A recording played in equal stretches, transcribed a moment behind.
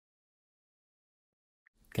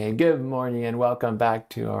Okay, good morning and welcome back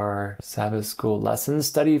to our Sabbath school lesson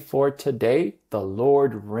study for today. The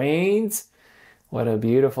Lord reigns. What a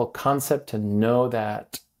beautiful concept to know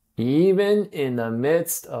that even in the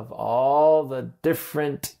midst of all the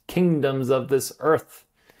different kingdoms of this earth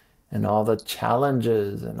and all the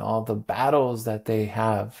challenges and all the battles that they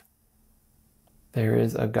have, there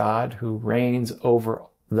is a God who reigns over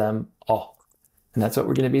them all. And that's what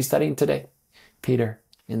we're going to be studying today. Peter,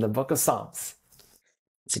 in the book of Psalms.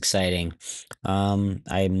 It's exciting.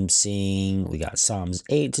 I'm seeing we got Psalms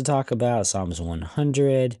 8 to talk about, Psalms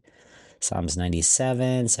 100, Psalms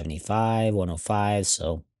 97, 75, 105.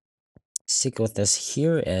 So stick with us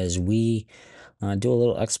here as we do a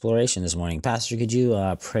little exploration this morning. Pastor, could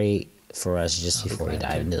you pray for us just I'll be before we glad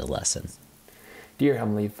dive to. into the lesson? Dear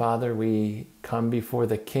Heavenly Father, we come before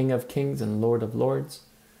the King of Kings and Lord of Lords,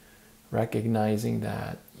 recognizing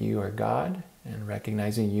that you are God and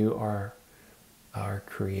recognizing you are our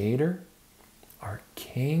Creator, our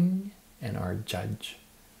King, and our Judge.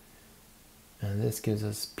 And this gives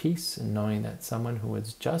us peace in knowing that someone who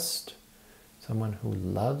is just, someone who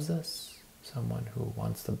loves us, someone who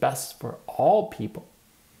wants the best for all people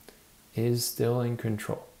is still in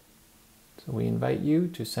control. So we invite you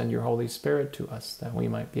to send your Holy Spirit to us that we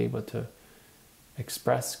might be able to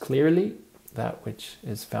express clearly that which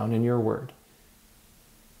is found in your word.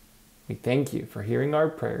 We thank you for hearing our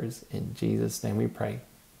prayers. In Jesus' name we pray.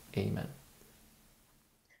 Amen.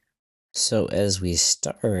 So as we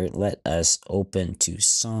start, let us open to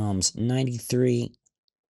Psalms 93,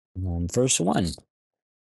 verse 1.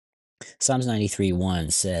 Psalms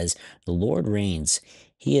 93:1 says, "The Lord reigns.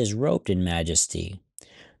 He is robed in majesty.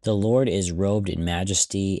 The Lord is robed in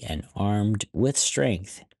majesty and armed with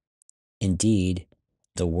strength. Indeed,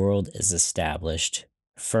 the world is established,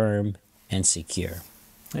 firm and secure."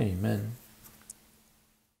 Amen.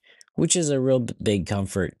 Which is a real big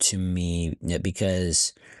comfort to me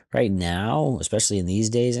because right now, especially in these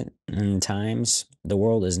days and times, the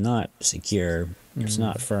world is not secure. It's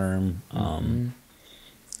not firm.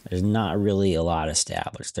 There's not really a lot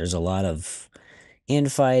established. There's a lot of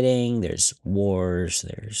infighting, there's wars,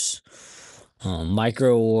 there's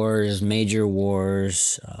micro wars, major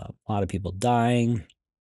wars, a lot of people dying,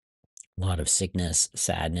 a lot of sickness,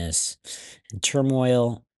 sadness, and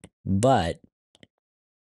turmoil. But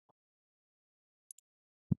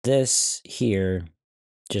this here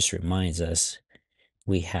just reminds us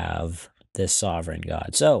we have this sovereign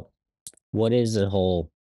God. So, what is the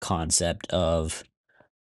whole concept of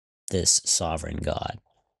this sovereign God?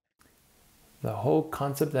 The whole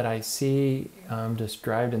concept that I see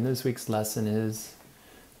described in this week's lesson is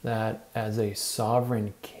that as a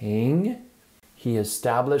sovereign king, he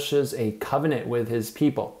establishes a covenant with his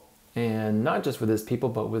people. And not just with his people,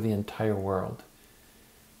 but with the entire world.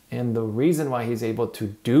 And the reason why he's able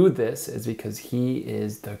to do this is because he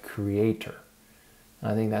is the creator.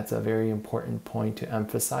 I think that's a very important point to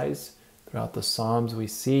emphasize. Throughout the Psalms, we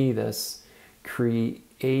see this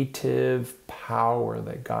creative power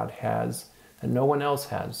that God has that no one else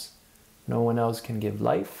has. No one else can give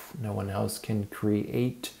life. No one else can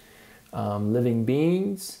create living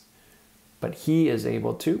beings, but he is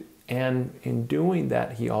able to. And in doing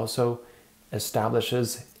that, he also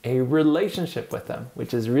establishes a relationship with them,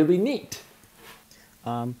 which is really neat.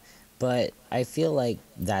 But I feel like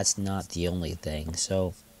that's not the only thing.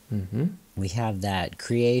 So we have that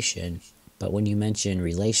creation, but when you mention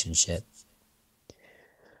relationship,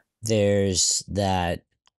 there's that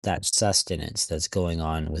sustenance that's going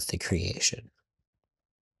on with the creation.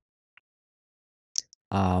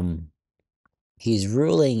 Um, he's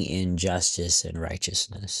ruling in justice and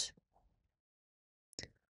righteousness.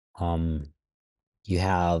 Um, you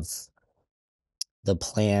have the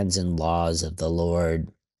plans and laws of the Lord,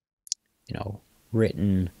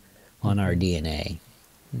 written on our DNA.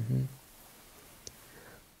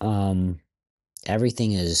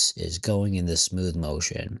 Everything is going in this smooth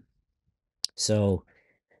motion. So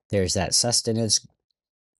there's that sustenance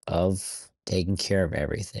of taking care of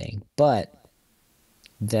everything. But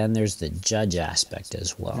then there's the judge aspect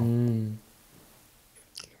as well.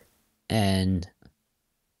 And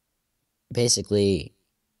basically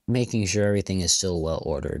making sure everything is still well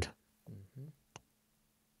ordered.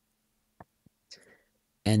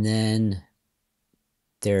 And then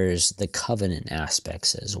there's the covenant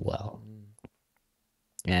aspects as well.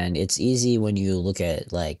 And it's easy when you look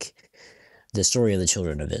at like the story of the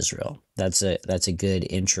children of Israel. That's a good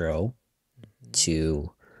intro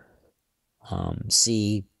to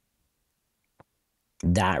see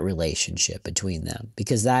that relationship between them,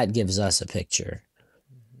 because that gives us a picture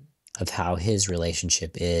of how his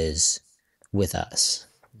relationship is with us.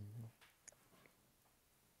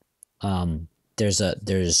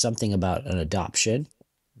 There's something about an adoption,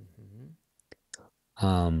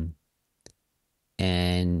 um,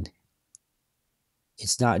 and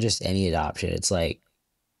it's not just any adoption. It's like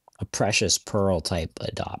a precious pearl type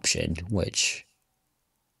adoption, which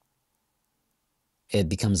it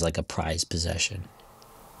becomes like a prized possession.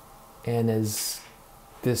 And as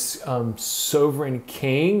this sovereign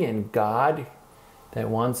king and God that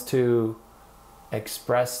wants to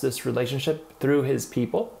express this relationship through his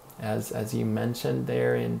people, as you mentioned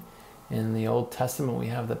there in the Old Testament, we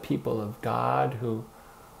have the people of God who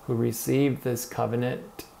received this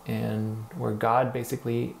covenant, and where God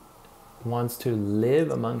basically wants to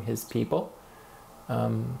live among his people.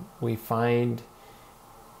 We find,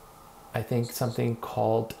 I think, something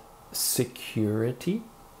called security.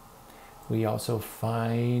 We also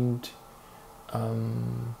find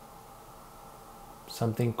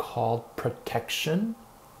something called protection.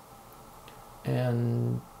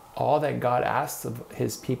 And all that God asks of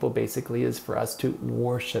his people basically is for us to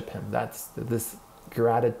worship him. That's this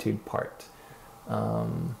gratitude part,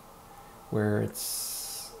 where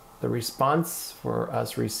it's the response for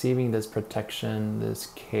us receiving this protection, this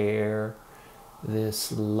care,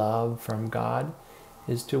 this love from God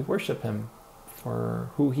is to worship him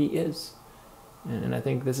for who he is. And I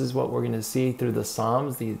think this is what we're going to see through the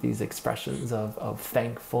Psalms, these expressions of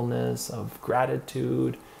thankfulness, of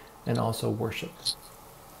gratitude, and also worship.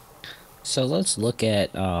 So let's look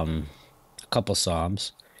at a couple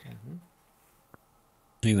Psalms.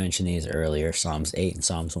 We mentioned these earlier, Psalms 8 and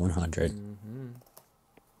Psalms 100.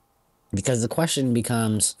 Because the question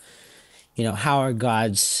becomes, how are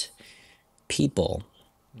God's people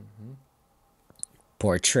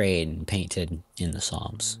portrayed and painted in the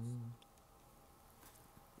Psalms?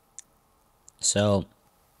 So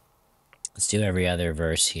let's do every other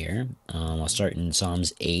verse here. I'll start in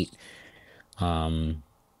Psalms 8, and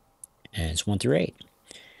it's 1 through 8.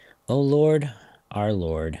 O Lord, our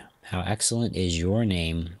Lord, how excellent is your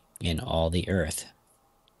name in all the earth,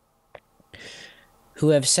 who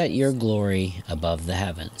have set your glory above the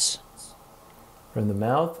heavens. From the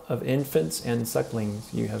mouth of infants and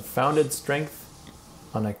sucklings you have founded strength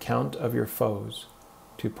on account of your foes,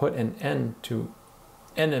 to put an end to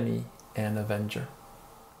enemy and avenger.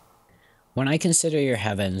 When I consider your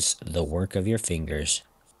heavens, the work of your fingers,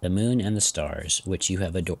 the moon and the stars, which you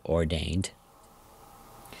have ordained.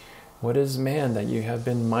 What is man that you have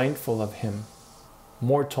been mindful of him?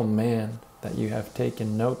 Mortal man, that you have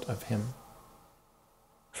taken note of him.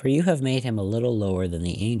 For you have made him a little lower than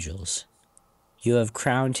the angels. You have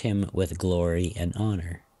crowned him with glory and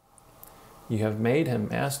honor. You have made him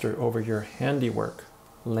master over your handiwork,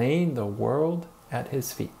 laying the world at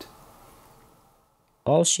his feet.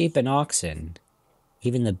 All sheep and oxen,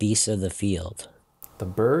 even the beasts of the field, the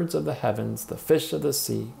birds of the heavens, the fish of the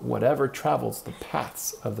sea, whatever travels the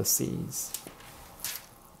paths of the seas.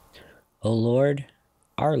 O Lord,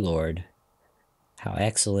 our Lord, how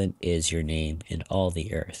excellent is your name in all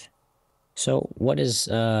the earth. So what does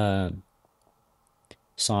a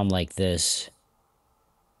psalm like this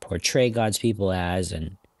portray God's people as,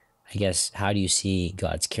 and I guess how do you see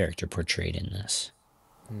God's character portrayed in this?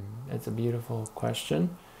 It's a beautiful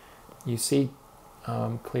question. You see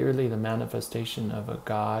clearly the manifestation of a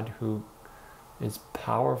God who is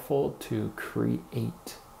powerful to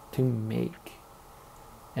create, to make.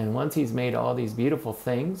 And once he's made all these beautiful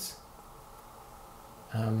things,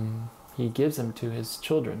 he gives them to his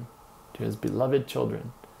children, to his beloved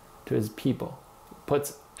children, to his people. He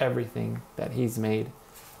puts everything that he's made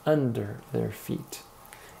under their feet.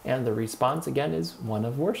 And the response, again, is one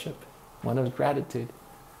of worship, one of gratitude.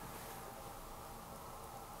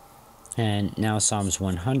 And now Psalms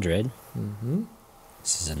 100.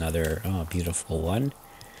 This is another beautiful one.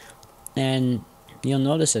 And you'll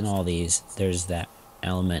notice in all these, there's that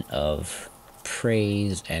element of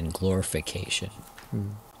praise and glorification.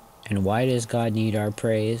 And why does God need our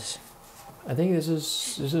praise? I think this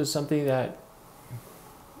is something that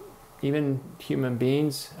even human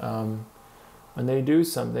beings, when they do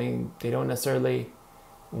something, they don't necessarily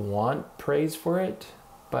want praise for it.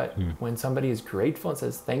 But when somebody is grateful and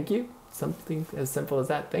says thank you, something as simple as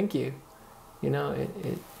that, thank you,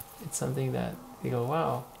 it's something that they go,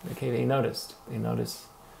 wow, okay, they noticed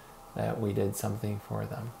that we did something for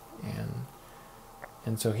them.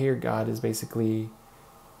 And so here God is basically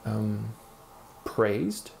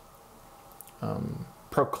praised,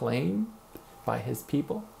 proclaimed by his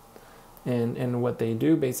people. And what they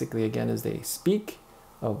do basically, again, is they speak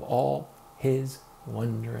of all his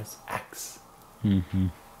wondrous acts.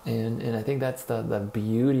 And I think that's the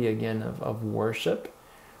beauty, again, of worship.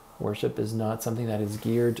 Worship is not something that is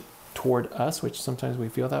geared toward us, which sometimes we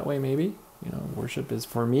feel that way maybe. Worship is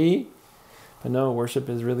for me. But no, worship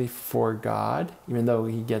is really for God, even though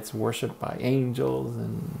he gets worshipped by angels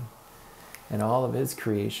and all of his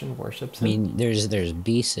creation worships him. I mean, there's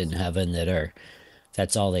beasts in heaven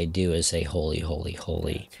that's all they do is say holy, holy,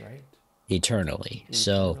 holy. That's right. Eternally.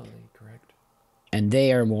 So, Correct. and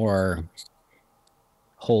they are more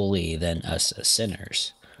holy than us as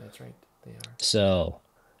sinners. That's right. They are. So,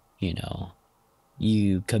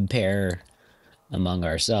 you compare among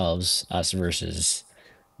ourselves, us versus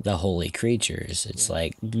the holy creatures. It's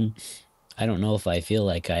like, I don't know if I feel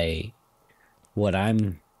like what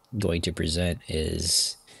I'm going to present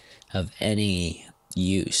is of any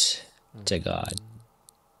use to God.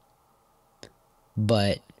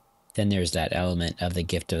 But then there's that element of the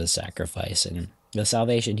gift of the sacrifice and the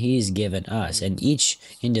salvation he's given us and each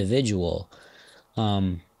individual.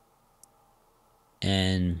 And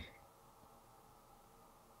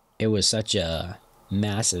it was such a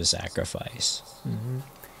massive sacrifice.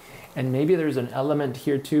 And maybe there's an element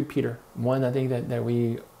here too, Peter. One I think that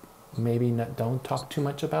we maybe don't talk too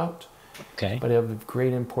much about, Okay. but of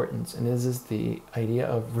great importance. And this is the idea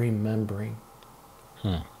of remembering.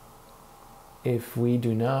 If we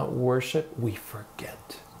do not worship, we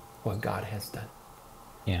forget what God has done.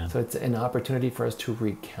 Yeah. So it's an opportunity for us to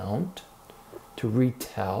recount, to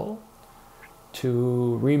retell,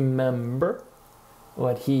 to remember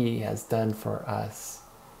what he has done for us.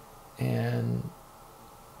 And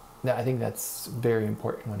I think that's very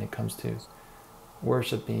important when it comes to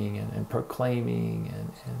worshiping and proclaiming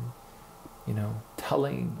and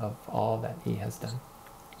telling of all that he has done.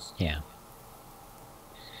 Yeah.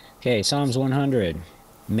 Okay, Psalms 100.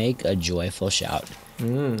 Make a joyful shout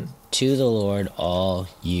to the Lord, all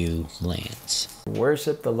you lands.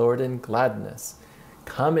 Worship the Lord in gladness.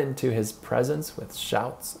 Come into his presence with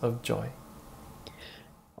shouts of joy.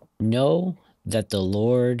 Know that the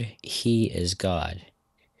Lord, he is God.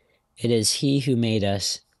 It is he who made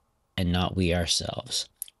us and not we ourselves.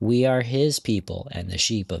 We are his people and the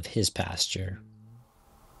sheep of his pasture.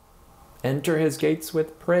 Enter his gates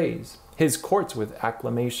with praise, his courts with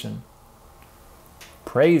acclamation.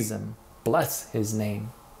 Praise him, bless his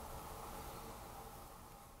name.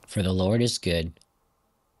 For the Lord is good,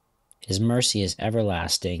 his mercy is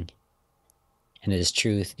everlasting, and his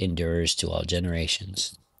truth endures to all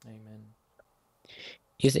generations. Amen.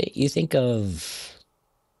 You think of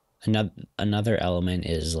another element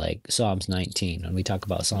is like Psalms 19. When we talk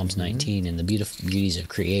about Psalms 19 and the beauties of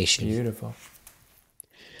creation. Beautiful.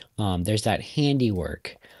 There's that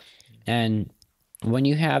handiwork. And when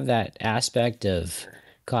you have that aspect of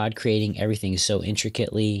God creating everything so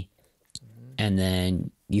intricately, and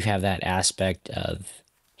then you have that aspect of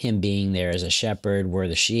him being there as a shepherd, we're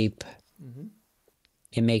the sheep,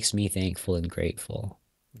 it makes me thankful and grateful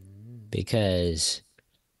because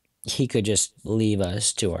he could just leave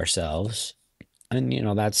us to ourselves. And,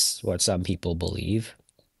 that's what some people believe,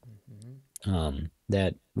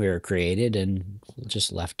 that we were created and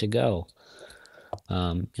just left to go.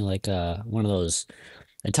 Like one of those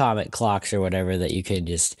atomic clocks or whatever that you could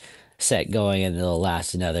just set going and it'll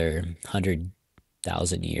last another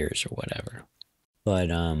 100,000 years or whatever. But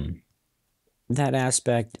that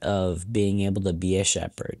aspect of being able to be a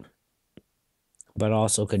shepherd, but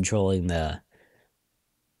also controlling the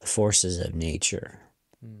forces of nature.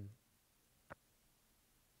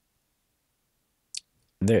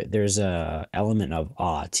 There's a element of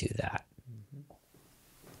awe to that.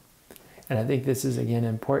 And I think this is, again,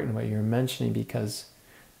 important what you're mentioning, because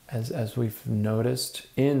as we've noticed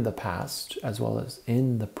in the past as well as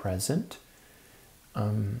in the present,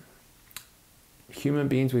 human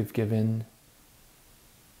beings, we've given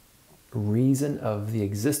reason of the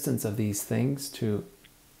existence of these things to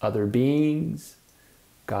other beings.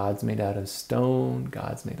 God's made out of stone,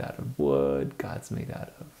 God's made out of wood, God's made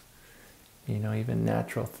out of, even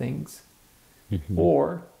natural things.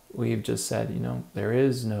 Or we've just said, there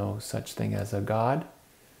is no such thing as a God.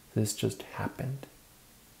 This just happened.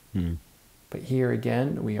 But here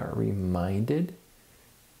again, we are reminded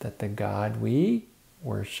that the God we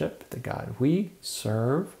worship, the God we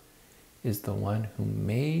serve, is the one who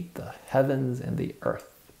made the heavens and the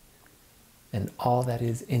earth and all that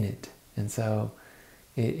is in it. And so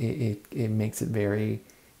it makes it very,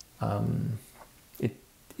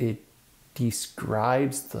 it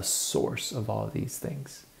describes the source of all these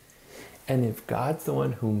things. And if God's the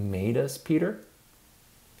one who made us, Peter,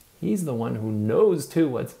 he's the one who knows too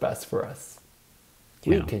what's best for us.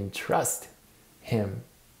 Yeah. We can trust him.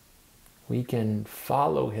 We can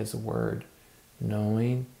follow his word,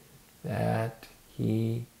 knowing that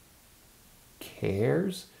he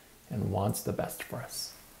cares and wants the best for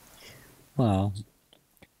us. Well,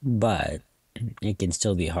 but it can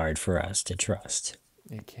still be hard for us to trust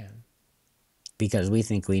It can. because we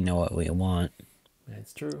think we know what we want,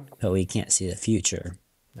 That's true. but we can't see the future.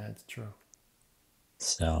 That's true.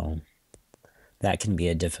 So that can be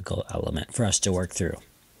a difficult element for us to work through.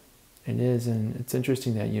 It is, and it's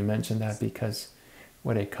interesting that you mentioned that, because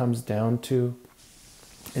what it comes down to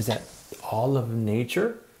is that all of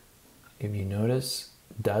nature, if you notice,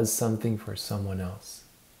 does something for someone else.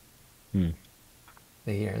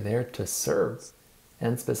 They are there to serve,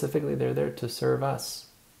 and specifically they're there to serve us.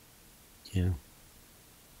 Yeah.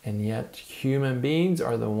 And yet human beings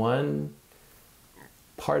are the one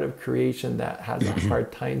part of creation that has a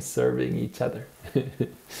hard time serving each other.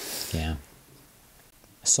 Yeah.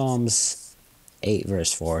 Psalms 8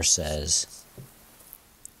 verse 4 says,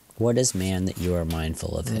 "What is man that you are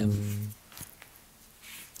mindful of him?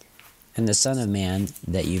 And the son of man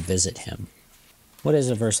that you visit him?" What does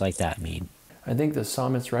a verse like that mean? I think the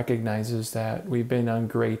psalmist recognizes that we've been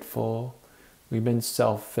ungrateful, we've been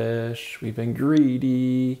selfish, we've been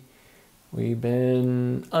greedy, we've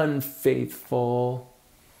been unfaithful,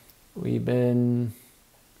 we've been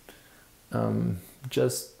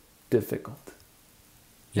just difficult.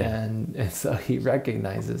 Yeah. And so he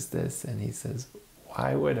recognizes this and he says,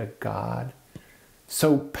 why would a God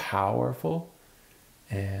so powerful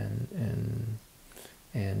and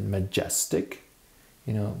majestic,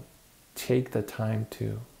 take the time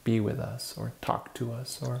to be with us or talk to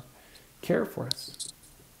us or care for us?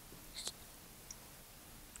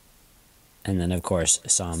 And then, of course,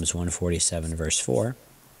 Psalms 147 verse 4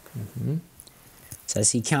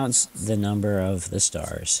 says, "He counts the number of the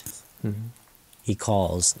stars. He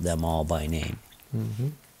calls them all by name."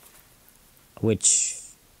 Which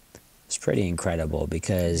is pretty incredible,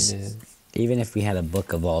 because even if we had a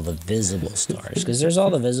book of all the visible stars, because there's all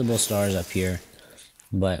the visible stars up here,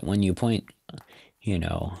 but when you point,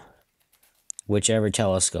 whichever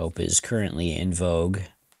telescope is currently in vogue,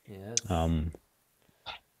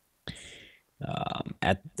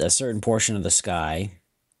 at a certain portion of the sky,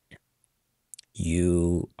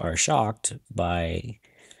 you are shocked by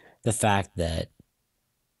the fact that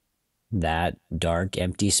that dark,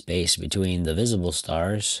 empty space between the visible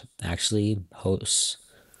stars actually hosts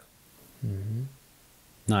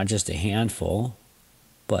not just a handful,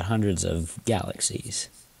 but hundreds of galaxies.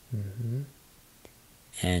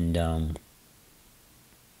 And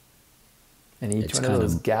each one of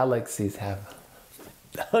those galaxies have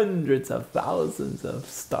hundreds of thousands of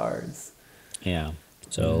stars. Yeah.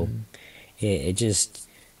 So it just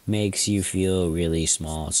makes you feel really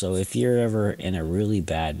small. So if you're ever in a really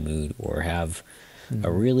bad mood or have a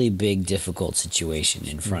really big, difficult situation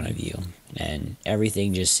in front of you, and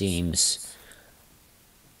everything just seems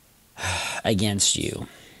against you,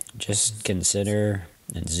 just consider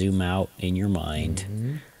and zoom out in your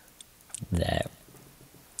mind that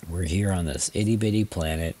we're here on this itty-bitty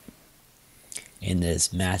planet in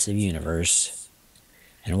this massive universe,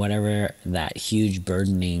 and whatever that huge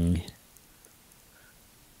burden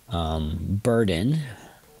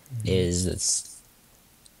is that's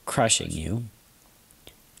crushing you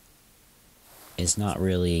is not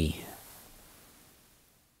really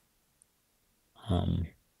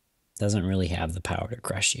doesn't really have the power to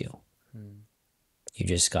crush you. You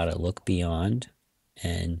just got to look beyond,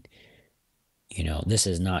 and this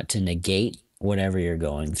is not to negate whatever you're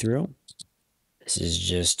going through. This is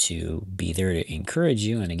just to be there to encourage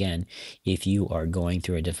you. And again, if you are going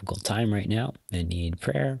through a difficult time right now and need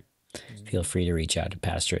prayer, feel free to reach out to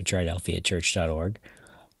pastor@triadelphiachurch.org.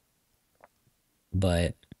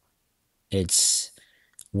 But it's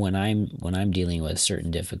when I'm dealing with certain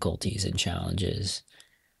difficulties and challenges,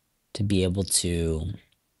 to be able to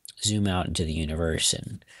zoom out into the universe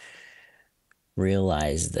and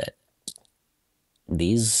realize that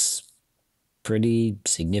these pretty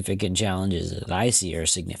significant challenges that I see are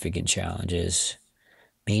significant challenges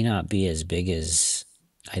may not be as big as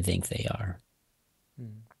I think they are.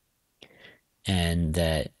 And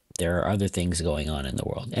that there are other things going on in the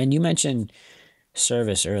world. And you mentioned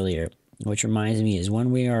service earlier, which reminds me is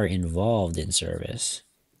when we are involved in service,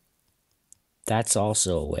 that's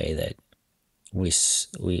also a way that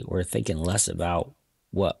we're thinking less about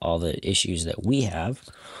what all the issues that we have,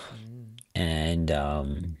 and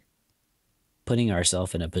putting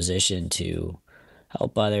ourselves in a position to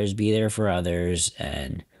help others, be there for others,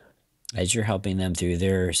 and as you're helping them through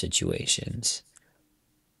their situations,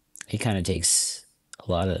 it kind of takes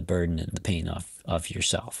a lot of the burden and the pain off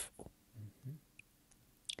yourself.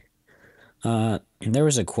 There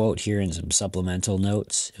was a quote here in some supplemental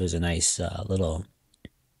notes. It was a nice little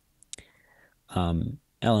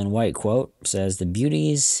Ellen White quote says, "The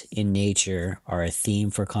beauties in nature are a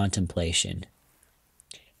theme for contemplation.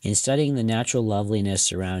 In studying the natural loveliness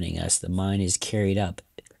surrounding us, the mind is carried up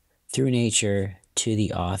through nature to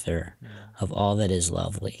the author of all that is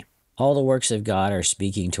lovely. All the works of God are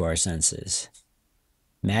speaking to our senses,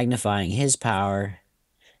 magnifying his power,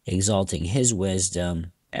 exalting his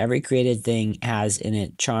wisdom. Every created thing has in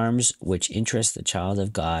it charms which interest the child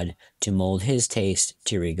of God to mold his taste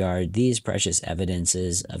to regard these precious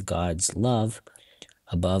evidences of God's love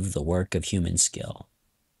above the work of human skill.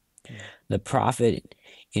 The prophet,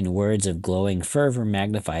 in words of glowing fervor,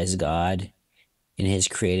 magnifies God in his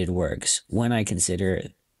created works. When I consider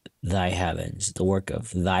thy heavens, the work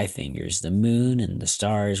of thy fingers, the moon and the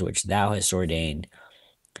stars which thou hast ordained,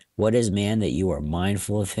 what is man that you are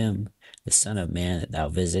mindful of him, the Son of Man that thou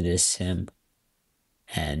visitest him?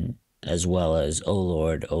 And as well as, O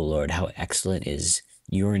Lord, how excellent is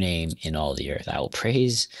your name in all the earth. I will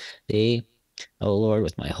praise thee, O Lord,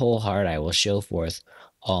 with my whole heart. I will show forth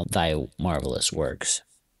all thy marvelous works."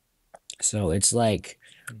 So it's like,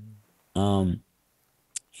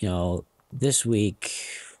 this week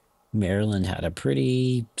Maryland had a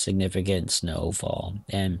pretty significant snowfall,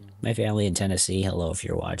 and my family in Tennessee, hello if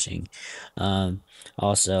you're watching,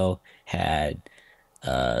 also had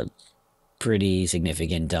a pretty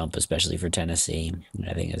significant dump, especially for Tennessee.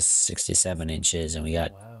 I think it's 67 inches, and we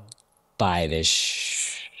got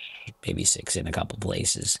five-ish, maybe six in a couple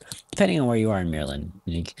places, depending on where you are in Maryland.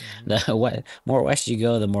 The more west you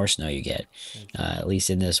go, the more snow you get. At least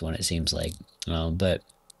in this one, it seems like. But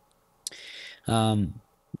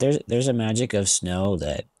there's a magic of snow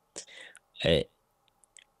that it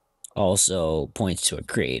also points to a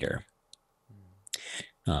creator.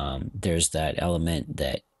 There's that element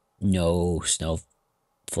that no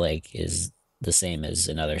snowflake is the same as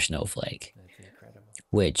another snowflake. That's incredible.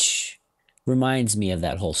 Which reminds me of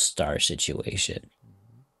that whole star situation.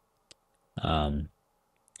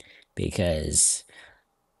 Because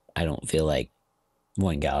I don't feel like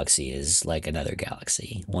one galaxy is like another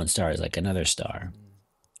galaxy. One star is like another star.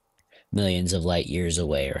 Millions of light years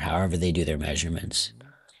away, or however they do their measurements.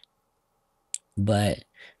 But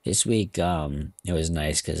this week, it was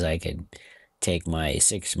nice because I could take my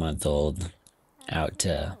 6-month-old out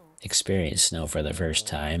to experience snow for the first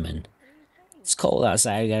time, and it's cold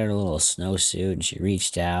outside. I got her a little snowsuit, and she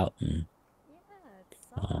reached out and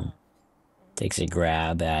takes a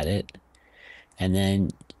grab at it, and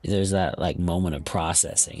then there's that like moment of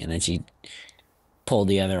processing, and then she pulled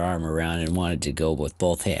the other arm around and wanted to go with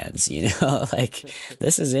both hands, like,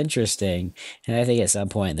 this is interesting. And I think at some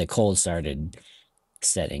point the cold started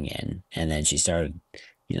setting in, and then she started,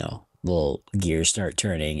 little gears start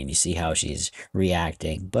turning, and you see how she's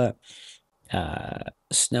reacting. But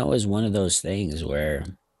snow is one of those things where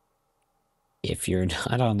if you're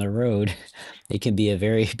not on the road, it can be a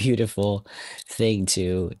very beautiful thing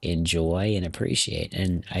to enjoy and appreciate.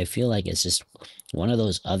 And I feel like it's just one of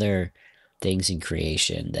those other things in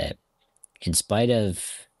creation that, in spite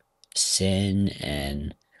of sin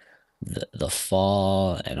and the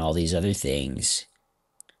fall and all these other things,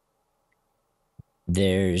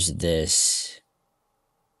 there's this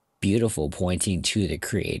beautiful pointing to the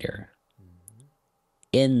creator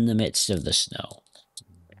in the midst of the snow.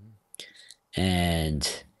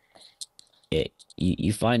 And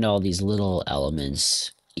you find all these little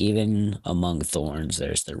elements, even among thorns,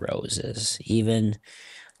 there's the roses, even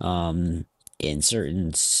in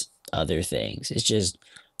certain other things. It's just,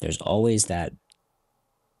 there's always that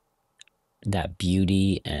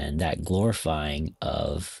beauty and that glorifying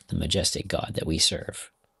of the majestic God that we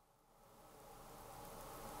serve.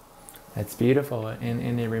 That's beautiful.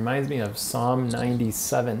 And it reminds me of Psalm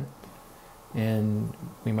 97. And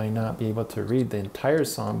we might not be able to read the entire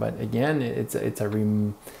psalm, but again, it's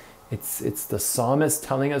the psalmist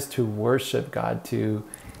telling us to worship God, to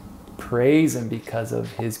praise him because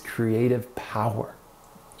of his creative power.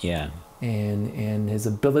 Yeah. And his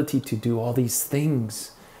ability to do all these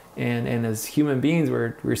things. And as human beings,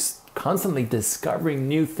 we're constantly discovering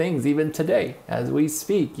new things, even today, as we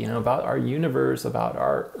speak, about our universe, about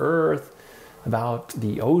our earth, about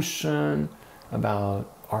the ocean,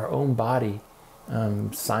 about our own body.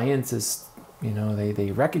 Science is,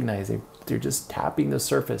 they recognize they're just tapping the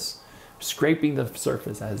surface, scraping the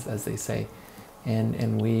surface, as they say.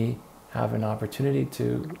 And we have an opportunity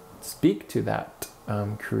to speak to that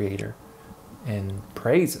creator and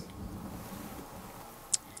praise him.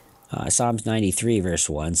 Psalms 93 verse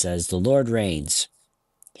 1 says, "The Lord reigns.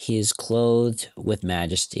 He is clothed with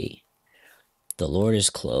majesty. The Lord is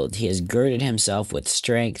clothed. He has girded himself with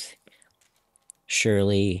strength.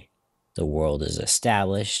 Surely the world is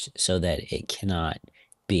established so that it cannot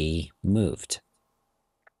be moved.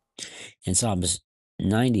 And Psalms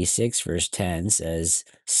 96 verse 10 says,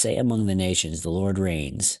 "Say among the nations, the Lord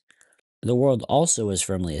reigns. The world also is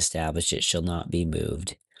firmly established, it shall not be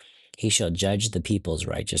moved. He shall judge the peoples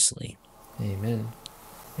righteously." Amen.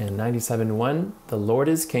 And 97:1, the Lord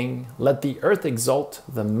is king. Let the earth exult,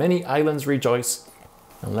 the many islands rejoice.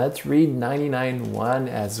 And let's read 99:1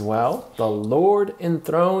 as well. The Lord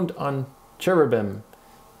enthroned on cherubim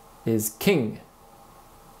is king.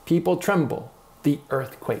 People tremble, the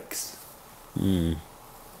earth quakes.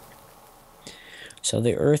 So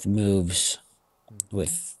the earth moves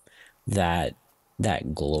with that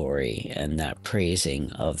glory and that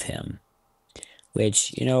praising of him.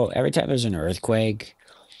 Which, every time there's an earthquake,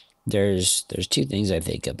 there's two things I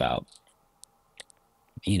think about.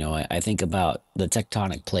 I think about the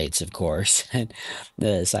tectonic plates, of course, and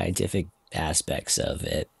the scientific aspects of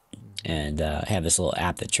it. And I have this little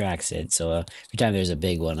app that tracks it. So every time there's a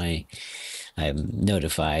big one, I'm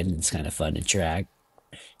notified, and it's kind of fun to track.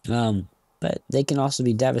 But they can also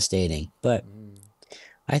be devastating. But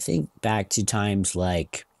I think back to times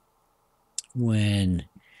like when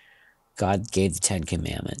God gave the 10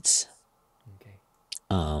 Commandments. Okay.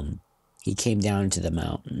 He came down to the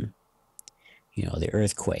mountain. The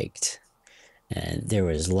earth quaked, and there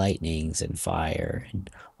was lightnings and fire and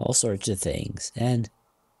all sorts of things. And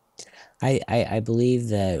I believe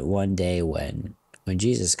that one day when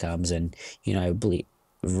Jesus comes, and I believe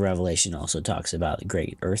Revelation also talks about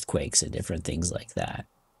great earthquakes and different things like that.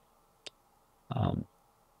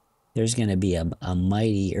 There's going to be a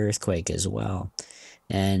mighty earthquake as well.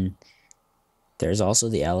 And there's also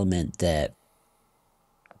the element that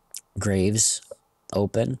graves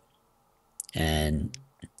open and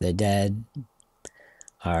the dead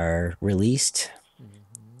are released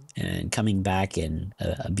and coming back in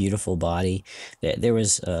a beautiful body. There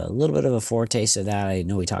was a little bit of a foretaste of that. I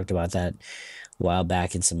know we talked about that a while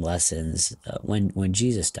back in some lessons. When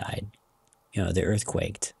Jesus died, the earth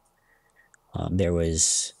quaked. There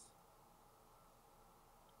was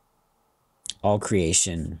all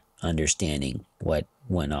creation understanding what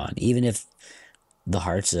went on, even if the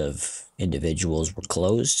hearts of individuals were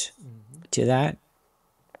closed to that.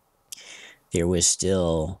 There was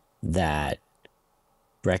still that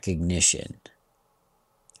recognition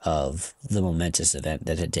of the momentous event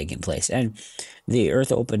that had taken place. And the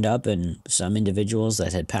earth opened up, and some individuals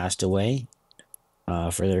that had passed away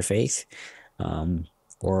for their faith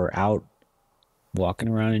were out walking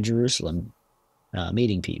around in Jerusalem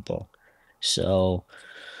meeting people. So,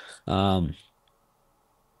 but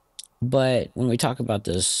when we talk about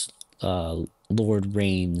this Lord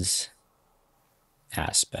reigns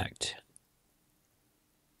aspect,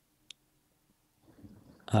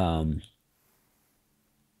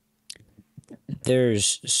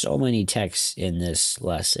 there's so many texts in this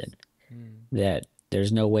lesson that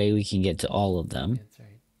there's no way we can get to all of them. That's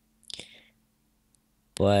right.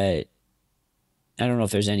 But I don't know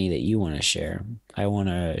if there's any that you want to share. I want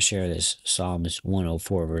to share this Psalms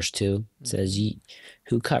 104 verse 2. It says, "Ye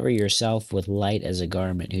who cover yourself with light as a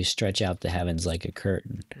garment, who stretch out the heavens like a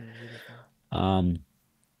curtain."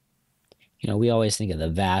 We always think of the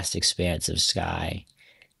vast expanse of sky,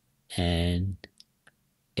 and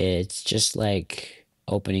it's just like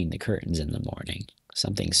opening the curtains in the morning.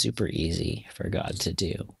 Something super easy for God to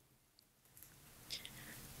do.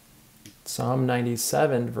 Psalm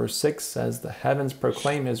 97 verse 6 says, "The heavens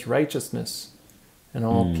proclaim his righteousness, and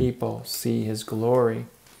all people see his glory."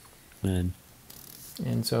 Amen.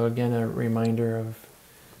 And so again, a reminder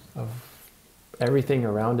of everything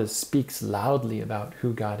around us speaks loudly about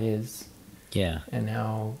who God is. Yeah. And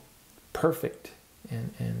how perfect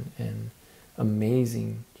and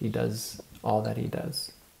amazing he does all that he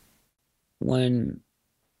does. When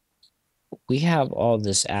we have all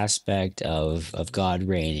this aspect of God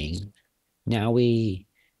reigning, now we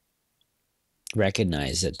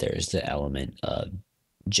recognize that there's the element of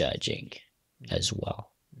judging as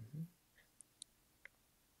well.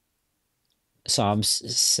 Psalms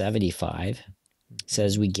 75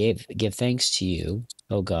 says, "We give thanks to you,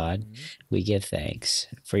 O God. We give thanks.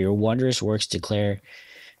 For your wondrous works declare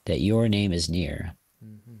that your name is near.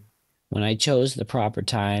 When I chose the proper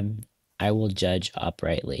time, I will judge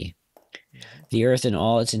uprightly. The earth and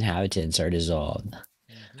all its inhabitants are dissolved.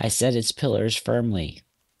 I set its pillars firmly.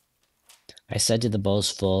 I said to the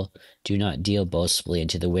boastful, do not deal boastfully, and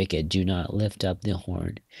to the wicked, do not lift up the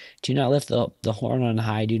horn. Do not lift the horn on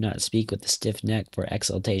high, do not speak with a stiff neck, for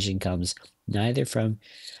exaltation comes neither from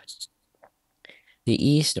the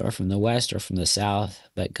east, or from the west, or from the south,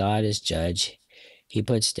 but God is judge. He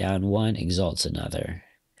puts down one, exalts another.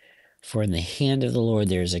 For in the hand of the Lord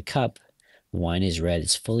there is a cup Wine is red,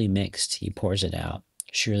 it's fully mixed, he pours it out.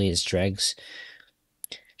 Surely its dregs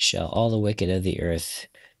shall all the wicked of the earth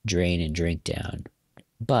drain and drink down.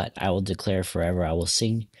 But I will declare forever, I will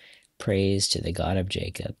sing praise to the God of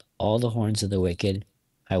Jacob. All the horns of the wicked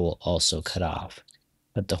I will also cut off,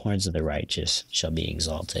 but the horns of the righteous shall be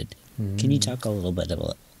exalted. Can you talk a little bit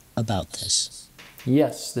about this?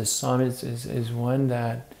 Yes, this psalm is one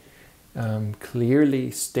that clearly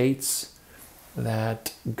states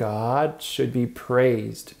that God should be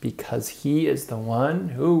praised because he is the one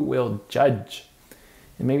who will judge.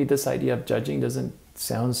 And maybe this idea of judging doesn't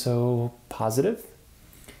sound so positive,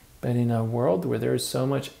 but in a world where there is so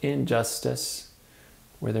much injustice,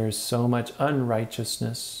 where there is so much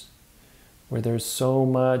unrighteousness, where there's so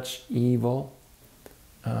much evil,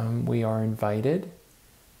 we are invited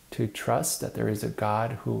to trust that there is a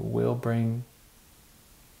God who will bring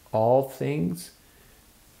all things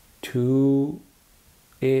to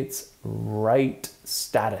its right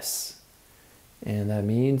status. And that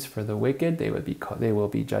means for the wicked, they will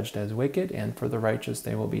be judged as wicked, and for the righteous,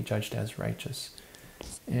 they will be judged as righteous.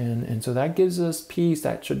 And so that gives us peace.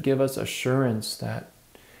 That should give us assurance that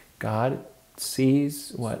God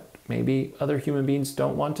sees what maybe other human beings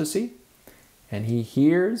don't want to see, and he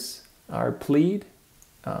hears our plead,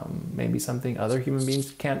 maybe something other human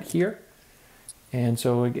beings can't hear. And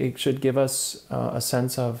so it should give us a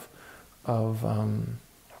sense of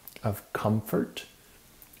comfort.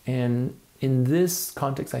 And in this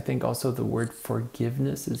context, I think also the word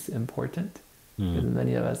forgiveness is important. Because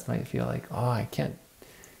many of us might feel like, oh, I can't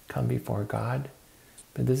come before God.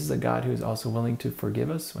 But this is a God who is also willing to forgive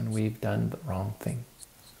us when we've done the wrong thing.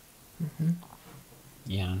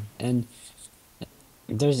 Yeah, and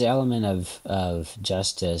there's the element of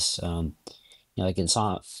justice, like in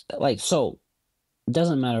Psalms, so it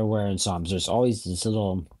doesn't matter where in Psalms, there's always these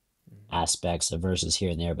little aspects of verses here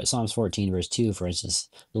and there, but Psalms 14 verse 2, for instance,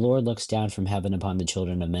 the Lord looks down from heaven upon the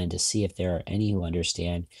children of men to see if there are any who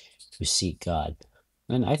understand, who seek God.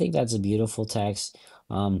 And I think that's a beautiful text.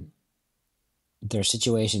 There are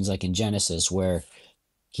situations like in Genesis where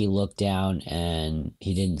he looked down and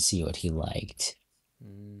he didn't see what he liked.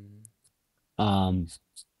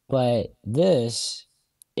 But this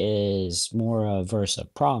is more a verse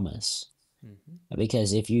of promise,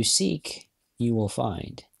 because if you seek, you will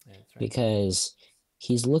find. That's right. Because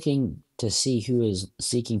he's looking to see who is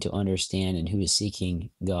seeking to understand and who is seeking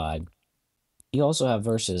God. You also have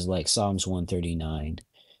verses like Psalms 139,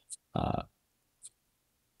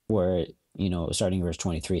 where, starting verse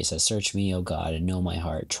 23, it says, "Search me, O God, and know my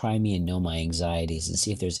heart. Try me and know my anxieties, and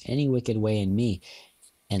see if there's any wicked way in me,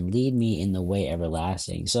 and lead me in the way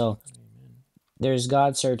everlasting." So there's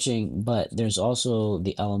God searching, but there's also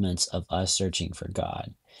the elements of us searching for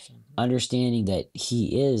God, understanding that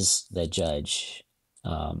he is the judge.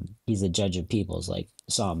 He's the judge of peoples, like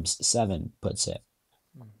Psalms 7 puts it.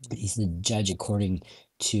 He's the judge according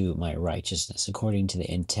to my righteousness, according to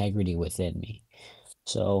the integrity within me.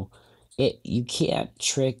 So you can't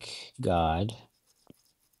trick God.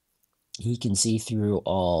 He can see through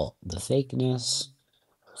all the fakeness.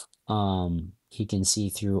 He can see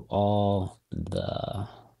through all the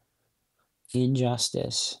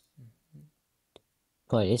injustice.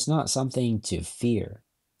 But it's not something to fear.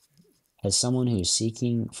 As someone who's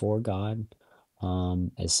seeking for God,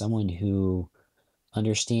 as someone who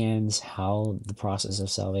understands how the process of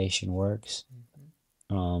salvation works,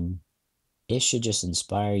 it should just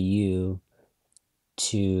inspire you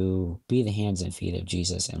to be the hands and feet of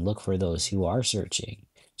Jesus and look for those who are searching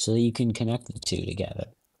so that you can connect the two together.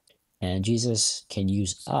 And Jesus can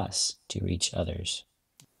use us to reach others.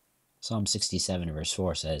 Psalm 67 verse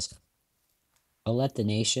 4 says, "Oh, let the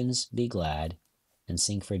nations be glad and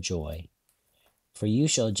sing for joy, for you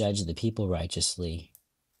shall judge the people righteously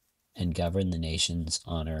and govern the nations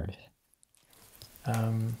on earth."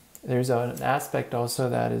 There's an aspect also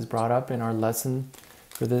that is brought up in our lesson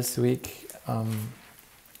for this week,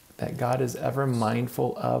 that God is ever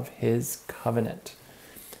mindful of his covenant.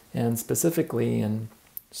 And specifically in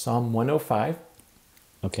Psalm 105,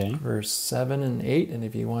 verse 7 and 8, and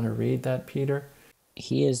if you want to read that, Peter.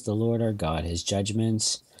 "He is the Lord our God. His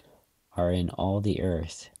judgments are in all the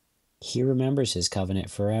earth. He remembers his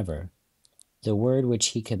covenant forever, the word which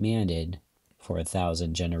he commanded for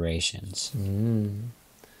 1,000 generations."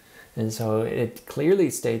 And so it clearly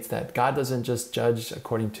states that God doesn't just judge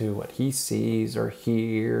according to what he sees or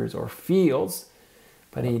hears or feels,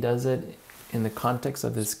 but he does it in the context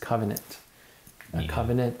of this covenant, a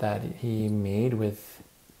covenant that he made with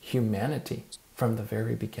humanity from the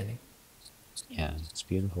very beginning. Yeah, it's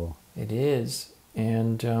beautiful. It is.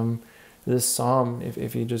 And this psalm,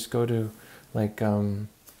 if you just go to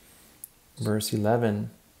verse 11,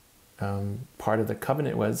 part of the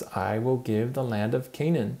covenant was, I will give the land of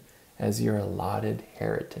Canaan as your allotted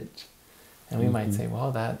heritage. And we might say,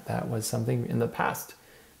 well, that was something in the past.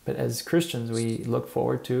 But as Christians, we look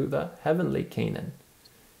forward to the heavenly Canaan.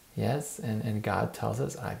 Yes, and God tells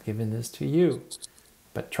us, I've given this to you,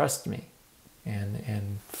 but trust me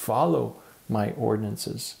and follow my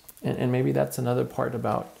ordinances. And maybe that's another part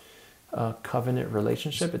about a covenant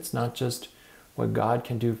relationship. It's not just what God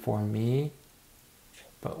can do for me,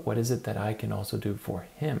 but what is it that I can also do for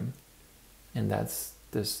him? And that's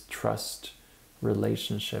this trust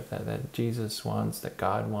relationship that Jesus wants, that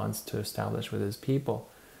God wants to establish with his people,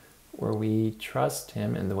 where we trust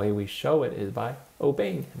him, and the way we show it is by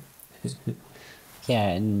obeying him. Yeah,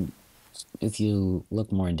 and if you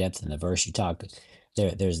look more in depth in the verse, you talk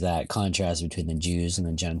there's that contrast between the Jews and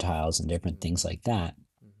the Gentiles and different things like that.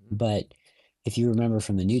 But if you remember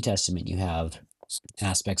from the New Testament, you have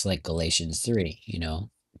aspects like Galatians 3,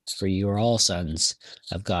 for you are all sons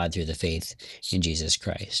of God through the faith in Jesus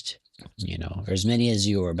Christ. For as many as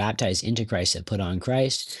you are baptized into Christ have put on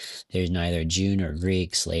Christ. There's neither Jew nor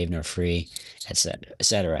Greek, slave nor free, etc.,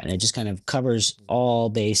 etc. And it just kind of covers all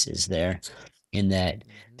bases there, in that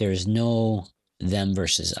there's no them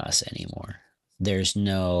versus us anymore. There's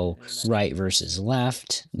no right versus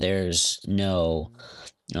left. There's no,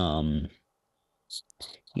 you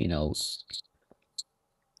know,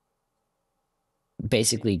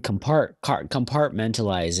 basically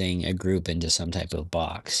compartmentalizing a group into some type of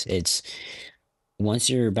box. It's once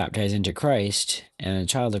you're baptized into Christ and a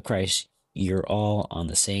child of Christ, you're all on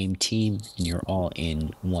the same team and you're all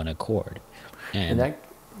in one accord. And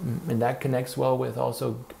that connects well with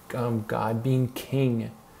also God being king,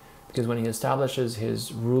 because when he establishes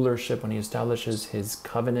his rulership, when he establishes his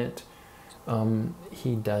covenant,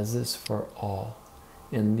 he does this for all.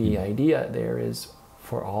 And the idea there is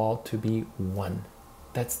for all to be one.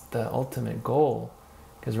 That's the ultimate goal,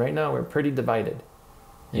 because right now we're pretty divided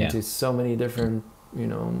into so many different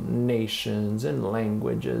nations and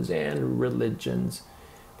languages and religions.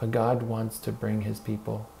 But God wants to bring his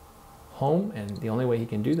people home, and the only way he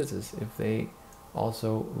can do this is if they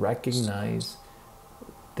also recognize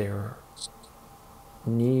their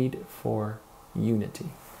need for unity.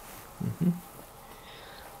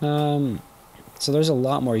 So there's a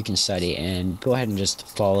lot more you can study, and go ahead and just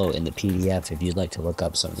follow in the PDF if you'd like to look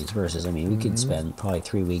up some of these verses. I mean, we could spend probably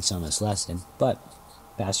 3 weeks on this lesson, but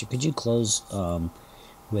Pastor, could you close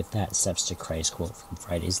with that Steps to Christ quote from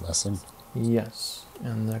Friday's lesson? Yes,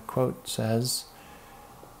 and the quote says,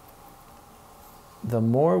 "The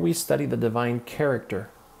more we study the divine character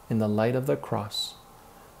in the light of the cross,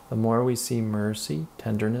 the more we see mercy,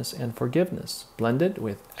 tenderness, and forgiveness blended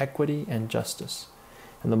with equity and justice.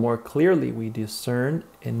 And the more clearly we discern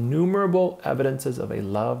innumerable evidences of a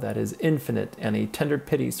love that is infinite and a tender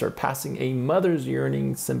pity surpassing a mother's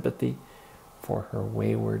yearning sympathy for her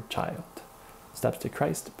wayward child." Steps to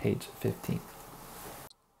Christ, page 15.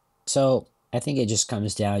 So I think it just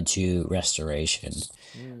comes down to restoration.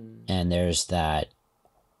 And there's that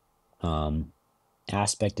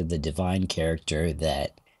aspect of the divine character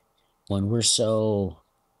that when we're so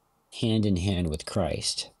hand in hand with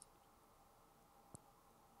Christ,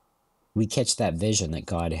 we catch that vision that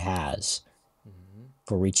God has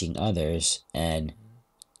for reaching others. And,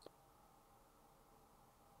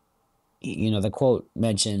 the quote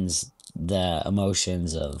mentions the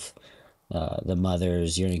emotions of the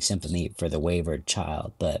mother's yearning sympathy for the wayward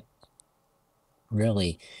child. But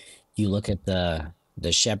really, you look at the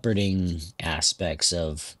shepherding aspects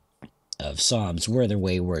of Psalms, we're the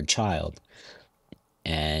wayward child.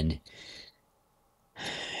 And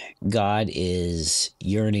God is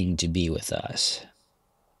yearning to be with us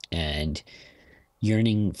and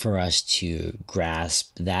yearning for us to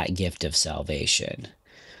grasp that gift of salvation,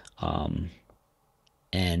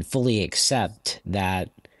 and fully accept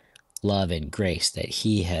that love and grace that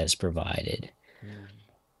he has provided.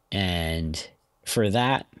 And for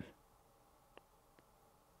that,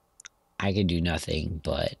 I can do nothing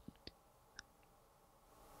but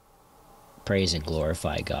praise and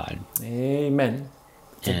glorify God. Amen.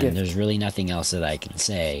 And there's really nothing else that I can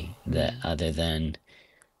say that other than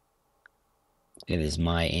it is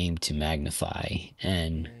my aim to magnify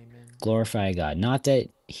and glorify God. Not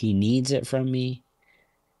that he needs it from me,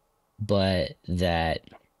 but that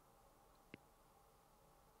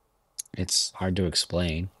it's hard to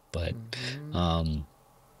explain, but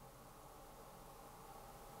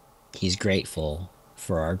he's grateful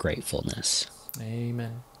for our gratefulness.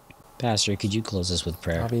 Amen. Pastor, could you close us with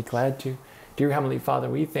prayer? I'll be glad to. Dear Heavenly Father,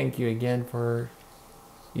 we thank you again for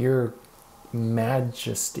your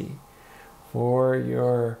majesty, for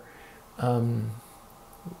your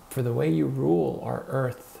for the way you rule our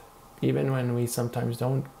earth, even when we sometimes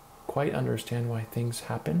don't quite understand why things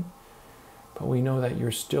happen. But we know that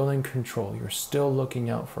you're still in control. You're still looking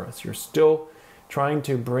out for us. You're still trying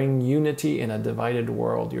to bring unity in a divided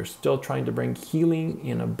world. You're still trying to bring healing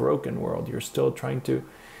in a broken world. You're still trying to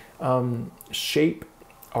shape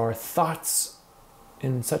our thoughts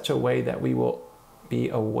in such a way that we will be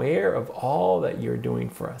aware of all that you're doing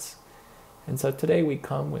for us. And so today we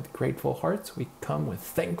come with grateful hearts. We come with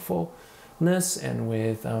thankfulness and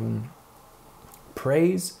with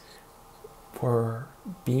praise for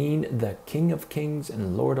being the King of Kings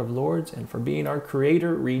and Lord of Lords, and for being our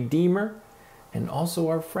Creator, Redeemer, and also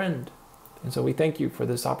our friend. And so we thank you for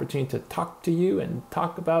this opportunity to talk to you and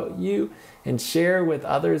talk about you and share with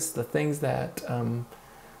others the things that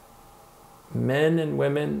men and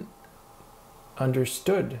women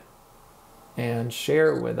understood and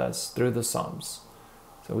share with us through the Psalms.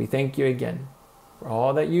 So we thank you again for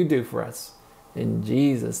all that you do for us. In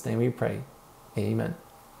Jesus' name we pray. Amen.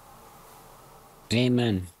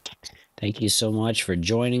 Amen. Thank you so much for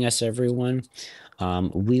joining us, everyone.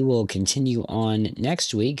 We will continue on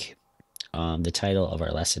next week. The title of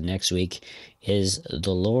our lesson next week is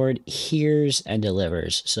The Lord Hears and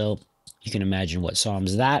Delivers. So you can imagine what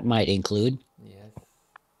Psalms that might include. Yes.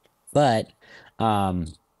 But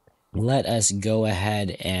let us go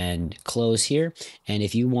ahead and close here. And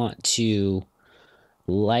if you want to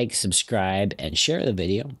like, subscribe, and share the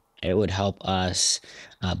video, it would help us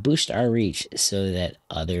boost our reach so that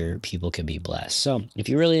other people can be blessed. So if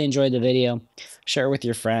you really enjoyed the video, share it with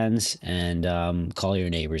your friends and call your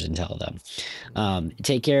neighbors and tell them.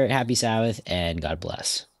 Take care, happy Sabbath, and God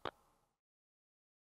bless.